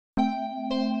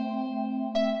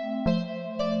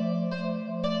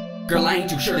Girl, I ain't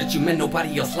too sure that you met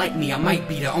nobody else like me. I might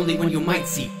be the only one you might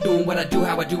see. Doing what I do,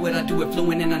 how I do it, I do it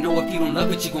fluent. And I know if you don't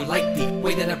love it, you gon' like the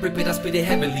way that I rip it, I spit it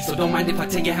heavily. So don't mind if I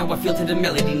tell you how I feel to the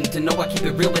melody. Need to know I keep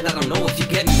it real, but I don't know if you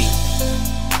get me.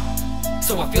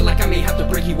 So I feel like I may have to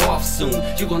break you off soon.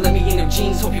 You gon' let me in them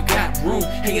jeans, hope you got room.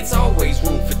 Hey, it's always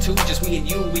room for two, just me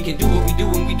and you. We can do what we do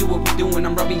and we do what we do. And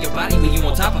I'm rubbing your body when you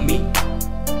on top of me.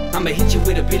 I'ma hit you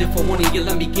with a bit for one and you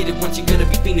let me get it once. You're gonna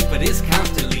be fiending for this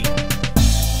constantly.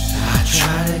 I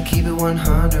try to keep it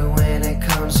 100 when it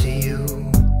comes to you,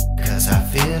 cause I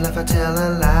feel if I tell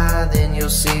a lie then you'll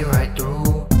see right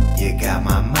through. You got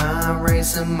my mind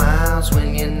racing miles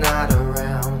when you're not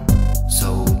around.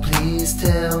 So please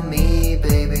tell me,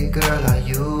 baby girl, are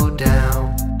you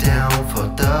down? Down for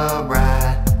the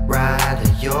ride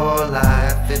of your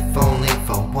life, if only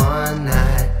for one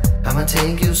night. I'ma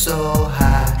take you so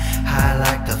high, high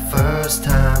like the first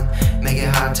time. Make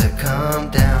it hard to come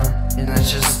down, and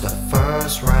that's just the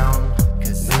first round.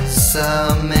 Cause it's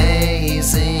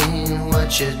amazing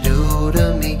what you do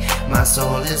to me. My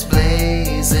soul is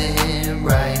blazing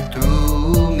right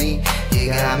through me. You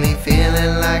got me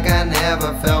feeling like I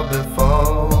never felt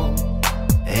before,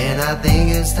 and I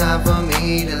think it's time for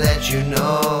me to let you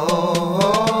know.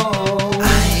 I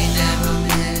ain't never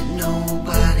met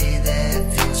nobody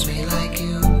that feels me like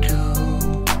you do,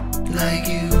 like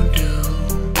you do.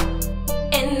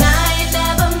 And I ain't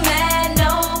never met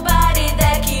nobody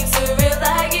that keeps it real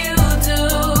like you do,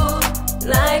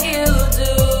 like you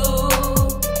do.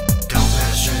 Don't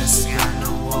gotta stress, got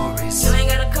no worries. You ain't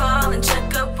gotta call and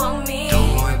check up on me.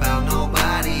 Don't worry about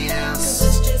nobody else, Cause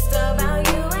it's just about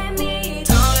you and me.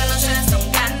 Don't got no stress,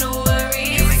 don't got no worries.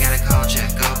 you ain't gotta call,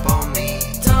 check up on me.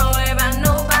 Don't worry about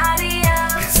nobody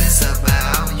else. Cause it's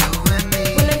about you and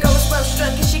me. When the ghost well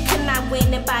struck and she could not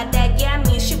win, and by that, yeah, I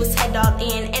mean she was head all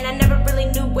in. And I never really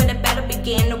knew where the battle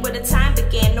began, or where the time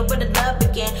began, or where the love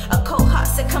began. A cold heart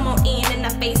said come on in, and I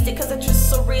faced it. Cause the truth is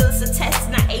so real, it's a test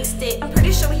and I aced it. I'm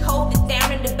pretty sure we hold it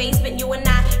down in the basement, you and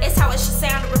I. It's how it should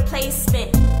sound, a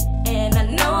replacement. And I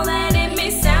know that it may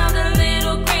sound a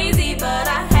little crazy, but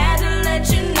I had to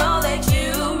let you know that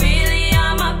you really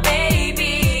are my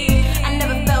baby. I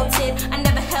never felt it, I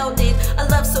never held it. A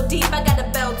love so deep, I gotta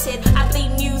belt it. I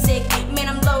bleed music, man,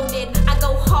 I'm loaded. I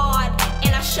go hard,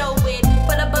 and I show it.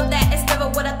 But above that, it's never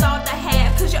what I thought I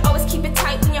had. Cause you always keep it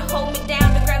tight when you hold me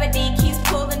down. The gravity keeps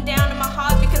pulling down on my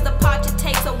heart, because the part you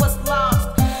take, so what's lost?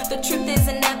 The truth is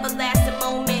an everlasting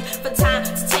moment, for time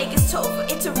to take its toll, for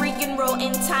it to re-enroll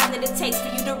in time that it takes for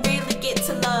you to really get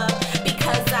to love.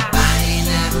 Because I ain't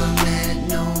never met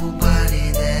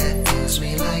nobody that feels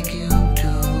me like you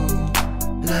do,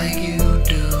 like you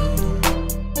do.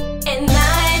 and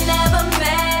I ain't never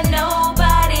met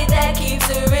nobody that keeps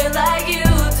it real like you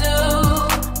do,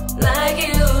 like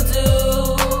you do.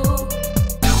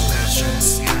 Don't gotta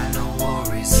stress, got no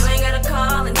worries. You ain't gotta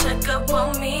call and check up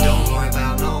on me. Don't worry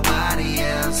about nobody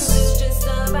Cause else. it's just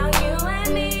about you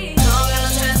and me. Don't got no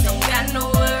stress, don't got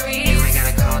no worries. You ain't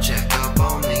gotta call, check up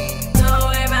on me. Don't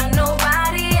worry about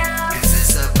nobody else. Cause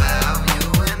it's about you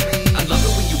and me. I love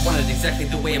it when you want it exactly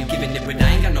the way I'm giving it, but I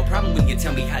ain't got no problem when you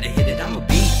tell me how to hit it. I'm a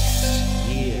beast,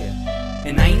 yeah.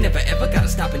 And I ain't never ever gotta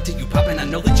stop until you pop, and I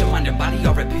know that your mind and body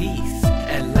are at peace.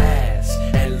 At last,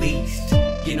 at least.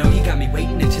 You know you got me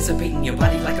waiting, anticipating your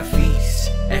body like a feast.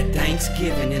 At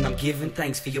Thanksgiving, and I'm giving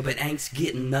thanks for your but angst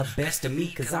getting the best of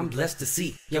me. Cause I'm blessed to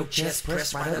see your chest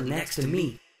pressed right up next to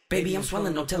me. Baby, I'm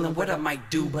swelling, no telling what I might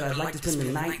do, but I'd like to spend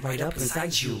the night right up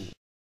inside you.